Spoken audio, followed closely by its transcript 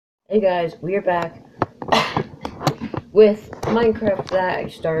Hey guys, we are back with Minecraft that I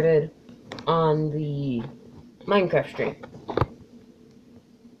started on the Minecraft stream.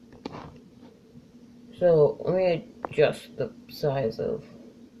 So, let me adjust the size of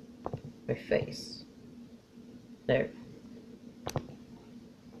my face. There.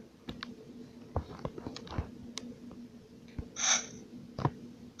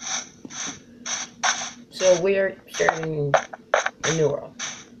 So, we are starting a new world,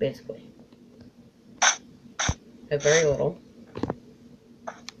 basically. Have very little.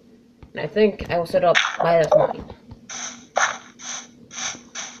 And I think I will set up by this mine.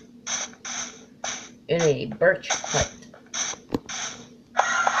 In a birch hut.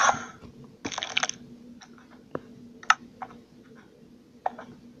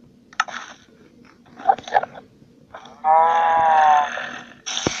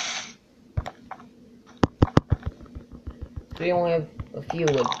 We only have a few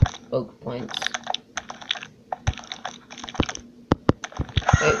oak planks.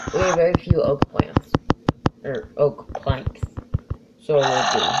 We have very few oak plants. Or oak planks. So we'll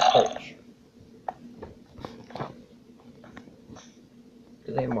do birch.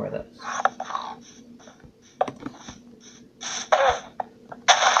 Because they have more of those.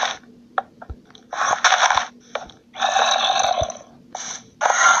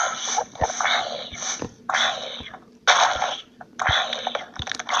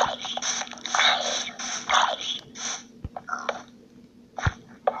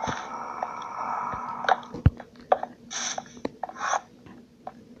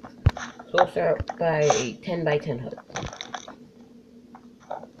 So we'll start by a 10 by 10 hut.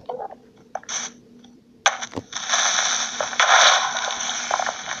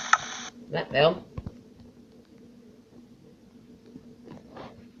 That failed.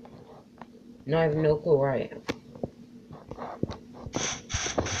 Now I have no clue where I am.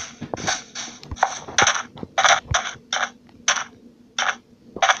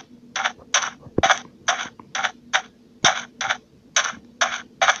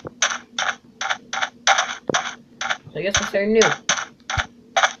 So I guess we'll start new.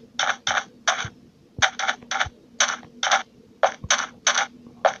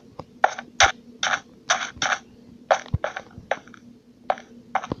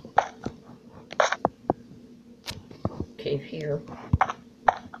 Cave here.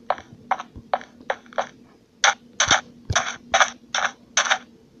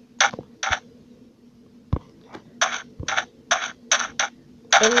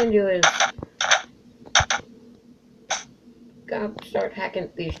 What I'm gonna do is start hacking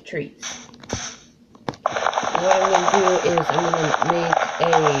these trees. And what I'm gonna do is I'm gonna make a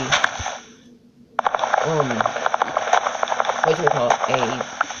what do you call it? A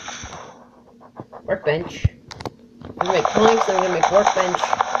workbench. I'm gonna make planks, and I'm gonna make workbench,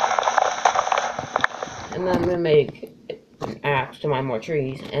 and then I'm gonna make an axe to mine more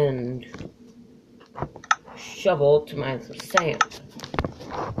trees, and shovel to mine some sand.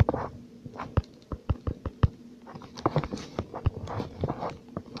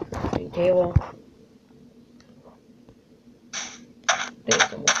 Table.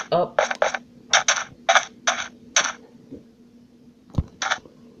 There's almost up.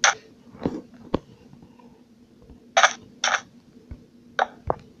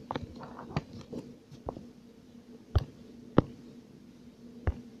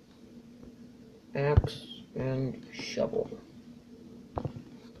 Axe and shovel.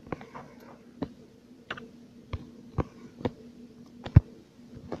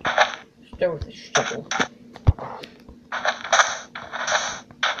 Start with the shovel.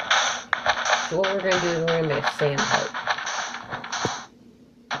 So what we're gonna do is we're gonna make a sand hut.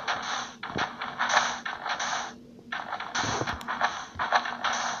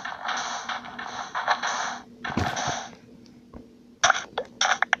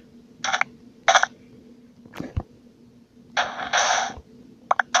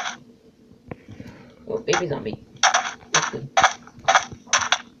 Oh, baby zombie. That's good.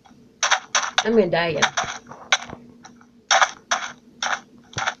 I'm gonna die again.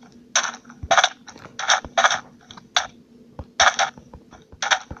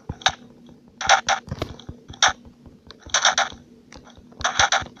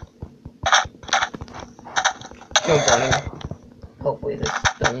 Jump on him. Hopefully this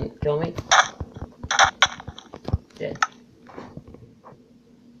doesn't kill me. Dead.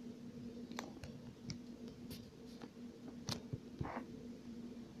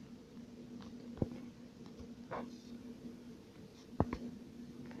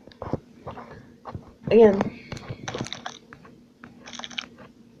 Again,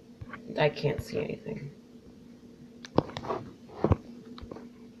 I can't see anything.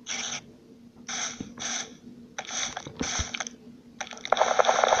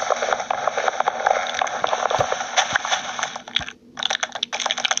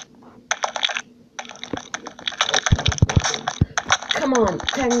 Come on,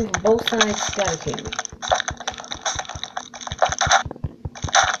 tag me from both sides, gotta kill me.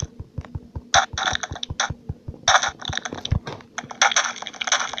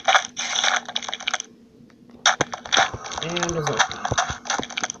 And a zombie.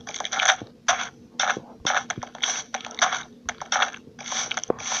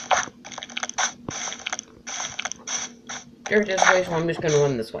 There's this way, so I'm just gonna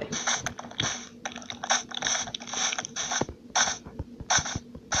run this way.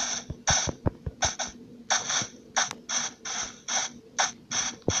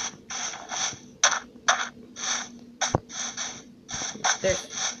 There.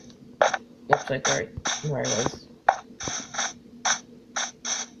 Looks like right where I was.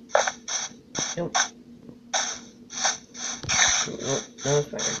 Nope. Nope, no, it's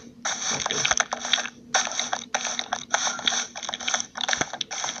better. Okay.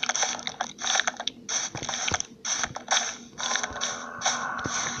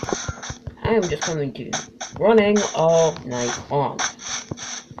 I am just coming to running all night long.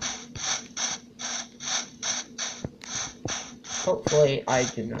 Hopefully I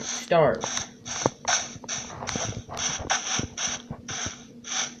do not starve.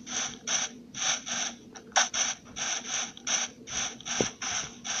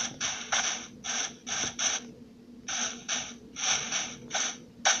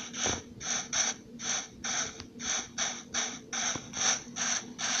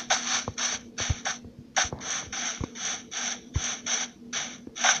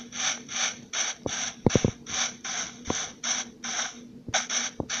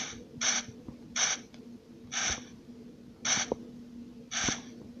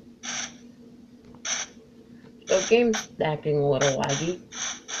 The game's acting a little laggy,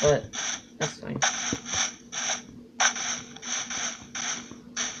 but that's fine.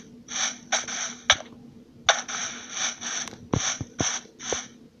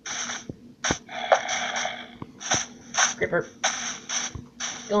 Creeper.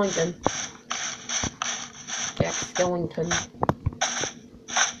 Skellington. Jack Skellington.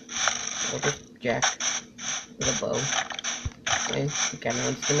 Or just Jack with a bow. And he kinda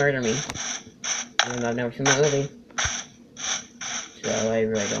wants to murder me. And I've never seen that movie. So I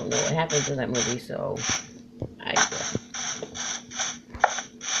really don't know what happens in that movie, so I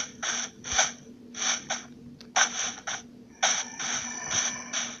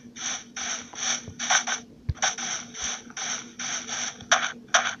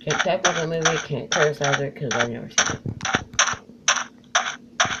can't talk about the movie, can't criticize it because I've never seen it.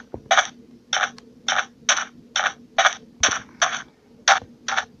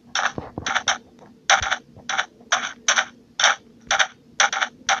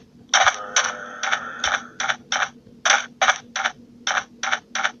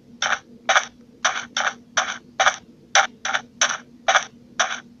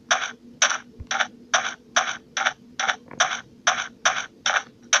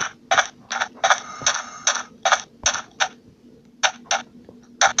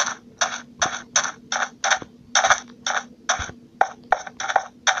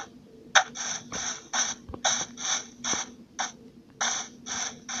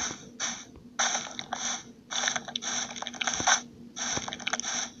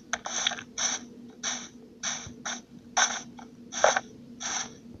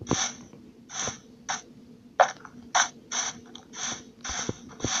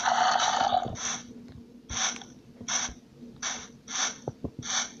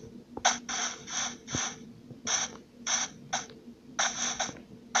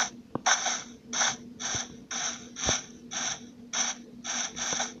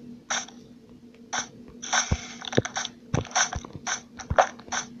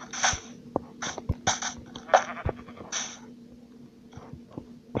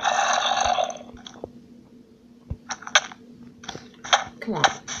 Come on.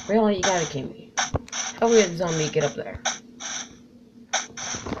 Really? You gotta kill me. How did zombie get up there?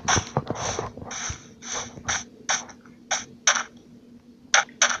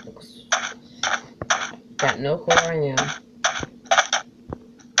 Got no clue where I am.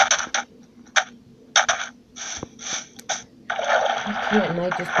 Why can't it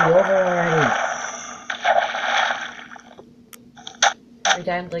might just be over already? I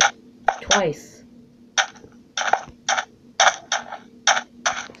died like twice.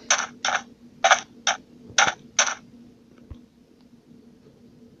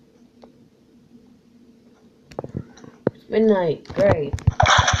 It's midnight. Great.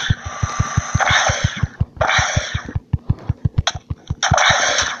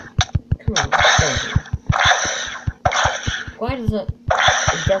 Come on, let's go here. Why does a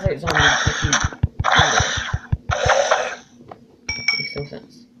desert zombie keep you hungry? makes no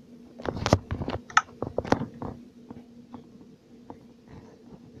sense.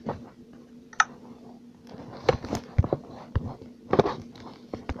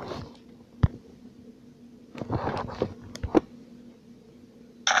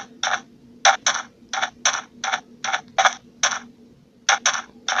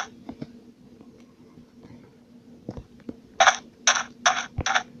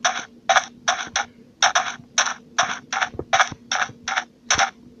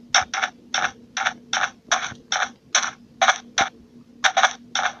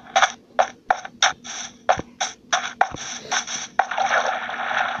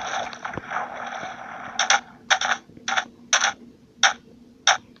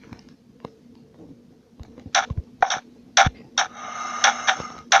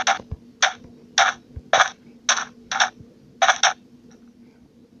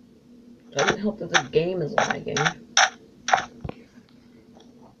 Doesn't help that the game is lagging.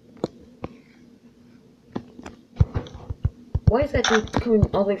 Why is that dude coming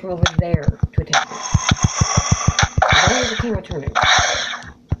all the way from over there to attack me? Why is the camera turning?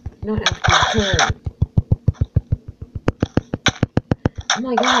 Not actually turn. Oh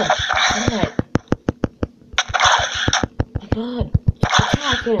my god! What? Oh my god!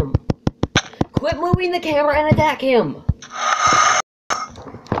 Attack him! Quit moving the camera and attack him!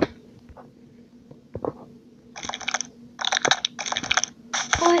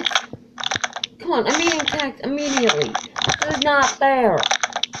 What? Come on, I'm being attacked immediately. This is not fair.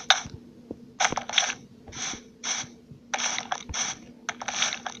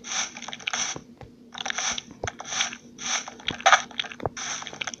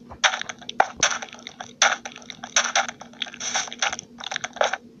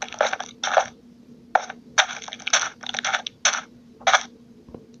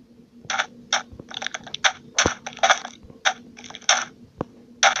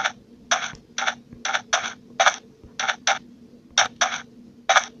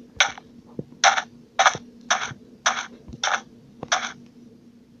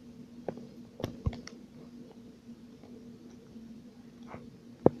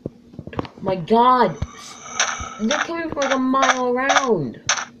 My god! They're coming from like a mile around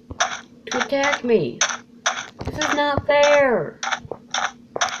to attack me. This is not fair.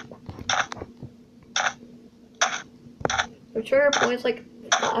 The trigger point's like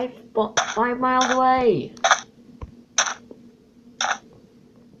 5 miles away.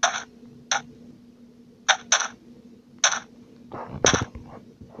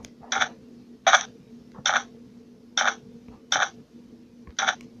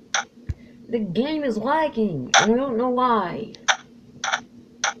 The game is lagging, and I don't know why.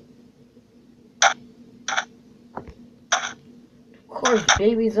 Of course,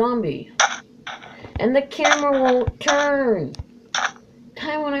 baby zombie. And the camera won't turn.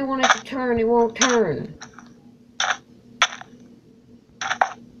 Time when I want it to turn, it won't turn.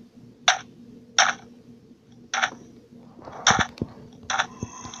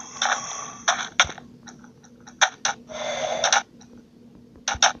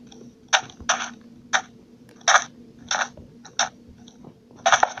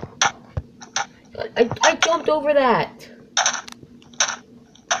 I jumped over that.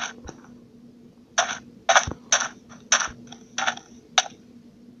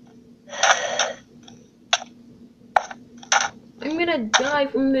 I'm gonna die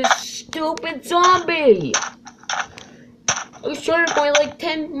from this stupid zombie. I was trying to point like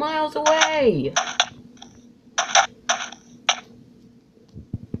 10 miles away.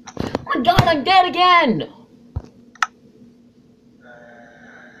 Oh my god, I'm dead again.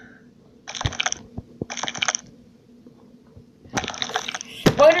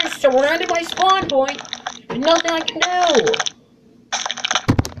 Spiders surrounded my spawn point. There's nothing I can do.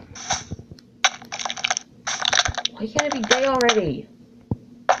 Why can't it be day already?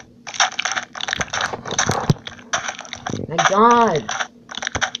 My god.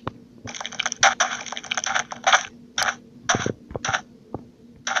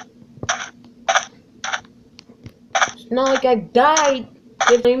 It's not like I've died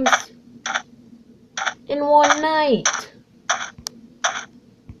times in one night.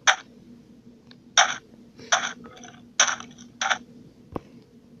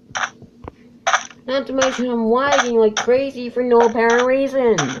 Not to mention I'm lagging like crazy for no apparent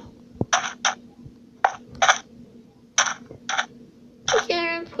reason. I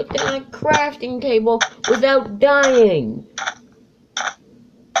can't put down a crafting table without dying.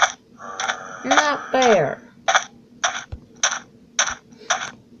 Not fair.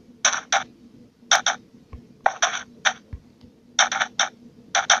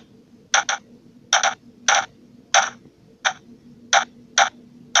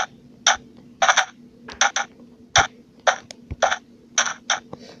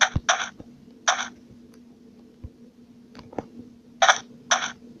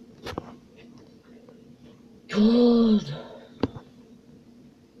 God.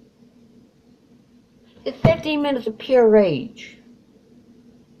 It's 15 minutes of pure rage.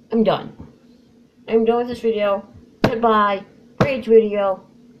 I'm done. I'm done with this video. Goodbye. Rage video.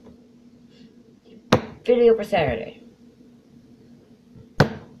 Video for Saturday.